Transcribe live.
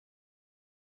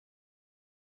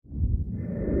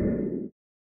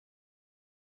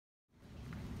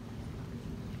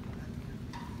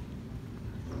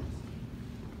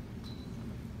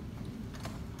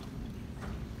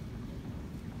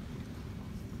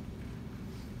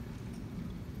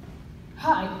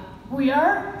Hi, we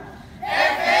are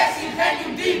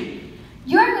FSINGENIUM team.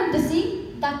 You are going to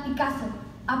see that Picasso,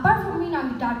 apart from being a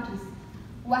good artist,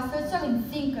 was also a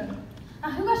thinker.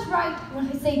 And he was right when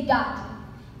he said that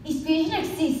inspiration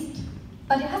exists,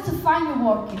 but it has to find you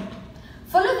working.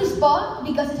 Follow this ball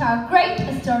because it has a great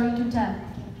story to tell.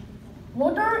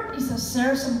 Water is a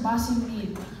scarce and basic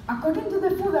need. According to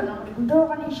the Food and Agriculture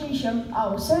Organization,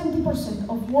 about 70%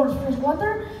 of world's fresh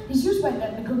water is used by the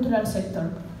agricultural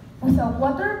sector. Without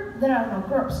water, there are no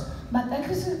crops, but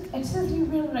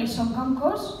excessive irrigation can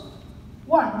cause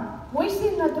 1.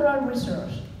 Wasting natural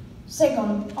resources. 2.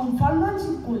 On farmlands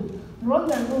it could run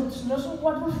their roots, loss of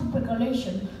water for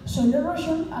percolation, soil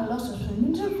erosion, and loss of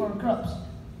nutrients for crops.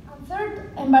 And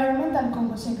 3. Environmental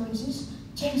consequences,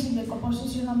 changing the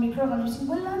composition of microorganisms in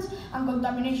wetlands and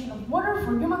contamination of water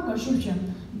for human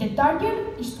consumption. The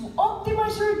target is to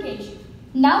optimize irrigation.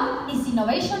 Now is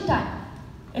innovation time.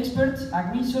 Experts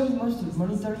agree soil moisture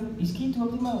monitoring is key to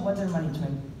optimal water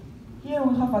management. Here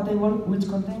we have a table which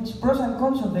contains pros and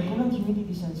cons of the current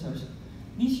humidity sensors.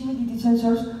 These humidity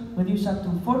sensors reduce up to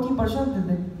 40%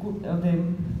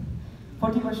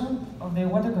 of the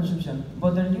water consumption,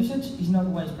 but their usage is not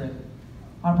widespread.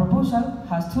 Our proposal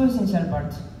has two essential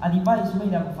parts: a device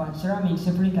made up of a ceramic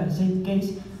spherical shaped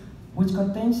case which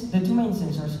contains the two main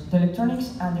sensors, the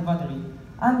electronics and the battery,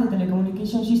 and the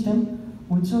telecommunication system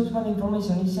which shows when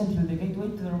information is sent through the gateway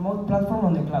to the remote platform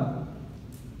on the cloud.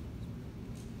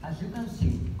 As you can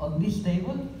see on this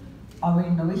table, our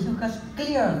innovation has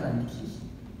clear advantages.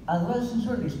 A dual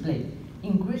sensor display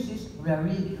increases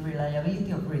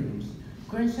reliability of readings.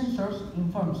 Current sensors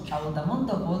informs about the amount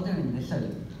of water in the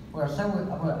soil, whereas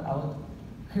about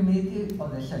humidity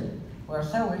of the soil,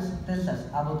 whereas ours tells us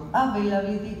about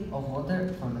availability of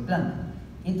water for the plant.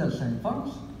 It also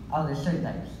informs about the soil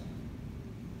types.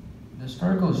 The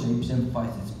spherical shape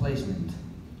simplifies its placement.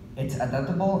 It's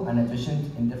adaptable and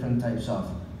efficient in different types of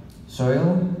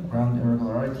soil, ground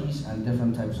irregularities, and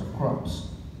different types of crops.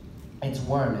 It's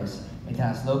wireless, it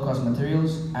has low-cost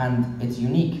materials, and it's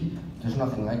unique. There's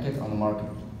nothing like it on the market.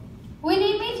 We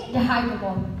name it the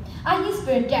HYDROBALL. I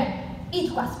inspired them.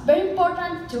 It was very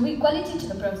important to bring quality to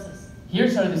the process.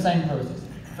 Here's our design process.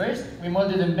 First, we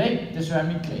molded and baked the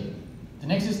ceramic clay. The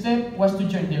next step was to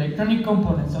join the electronic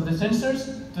components of the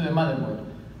sensors to the motherboard.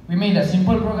 We made a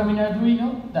simple program in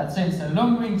Arduino that sends a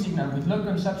long-range signal with low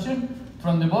consumption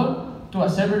from the ball to a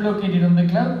server located on the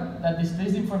cloud that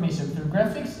displays the information through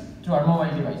graphics to our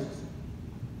mobile devices.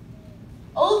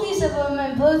 All this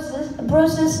development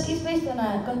process is based on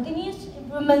a continuous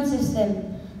improvement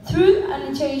system through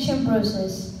an iteration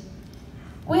process.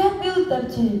 We have built up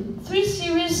to 3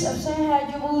 series of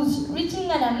HYDROBALLs,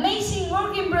 reaching an amazing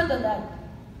working prototype.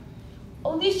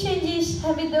 All these changes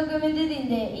have been documented in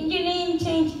the Engineering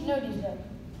Change Notice log.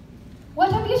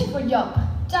 What a beautiful job!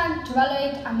 Time to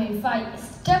evaluate and verify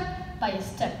step by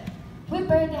step. We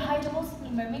paired the HYDROBALLs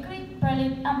in vermiculite,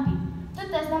 perlite, and pin to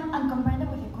test them and compare them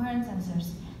with the current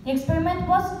sensors. The experiment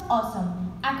was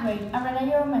awesome, accurate and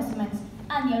reliable measurements,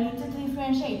 and the ability to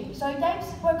differentiate soil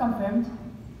types were confirmed.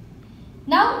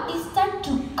 Now it's time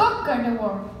to conquer the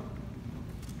world.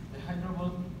 The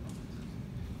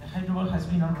HYDROBALL has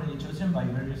been already chosen by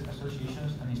various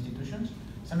associations and institutions.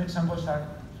 Some examples are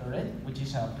Floret, which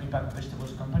is a pre-packed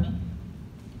vegetables company,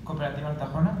 Cooperativa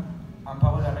Tajona, and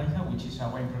Pablo Larraíza, which is a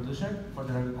wine producer for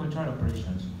their agricultural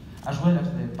operations, as well as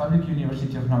the Public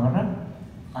University of Navarra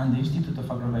and the Institute of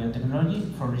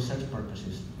Agrobiotechnology for research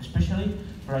purposes, especially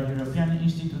for a European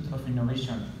Institute of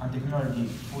Innovation and Technology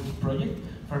food project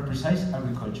for precise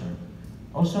agriculture.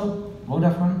 Also,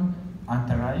 Vodafone and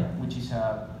Terrae, which is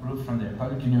a group from the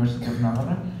Public University of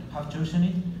Navarra, have chosen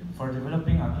it for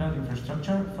developing a cloud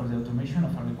infrastructure for the automation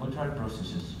of agricultural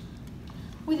processes.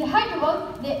 With the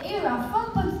HYDROBALL, the era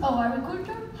of 4.0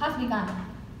 agriculture has begun.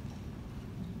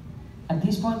 At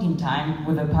this point in time,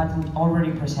 with the patent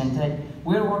already presented,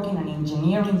 we are working on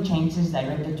engineering changes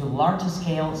directed to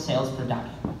large-scale sales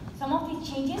production. Some of these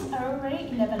changes are already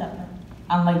in development.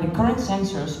 Unlike the current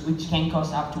sensors, which can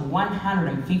cost up to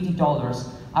 $150,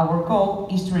 our goal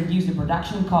is to reduce the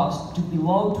production cost to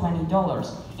below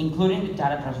 $20, including the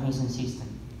data transmission system.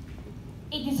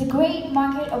 It is a great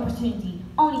market opportunity.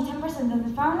 Only 10% of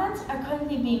the farmlands are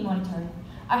currently being monitored.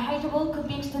 Our HYDROBALL could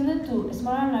be extended to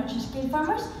small and large scale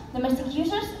farmers, domestic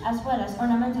users, as well as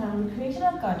ornamental and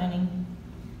recreational gardening.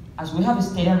 As we have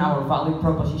stated on our value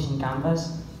proposition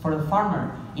canvas, for the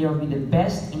farmer, it will be the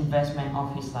best investment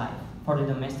of his life. For the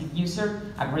domestic user,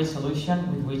 a great solution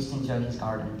with which to enjoy his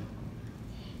garden.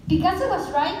 Picasso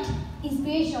was right,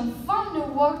 inspiration found their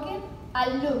working,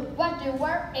 and look what they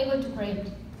were able to create.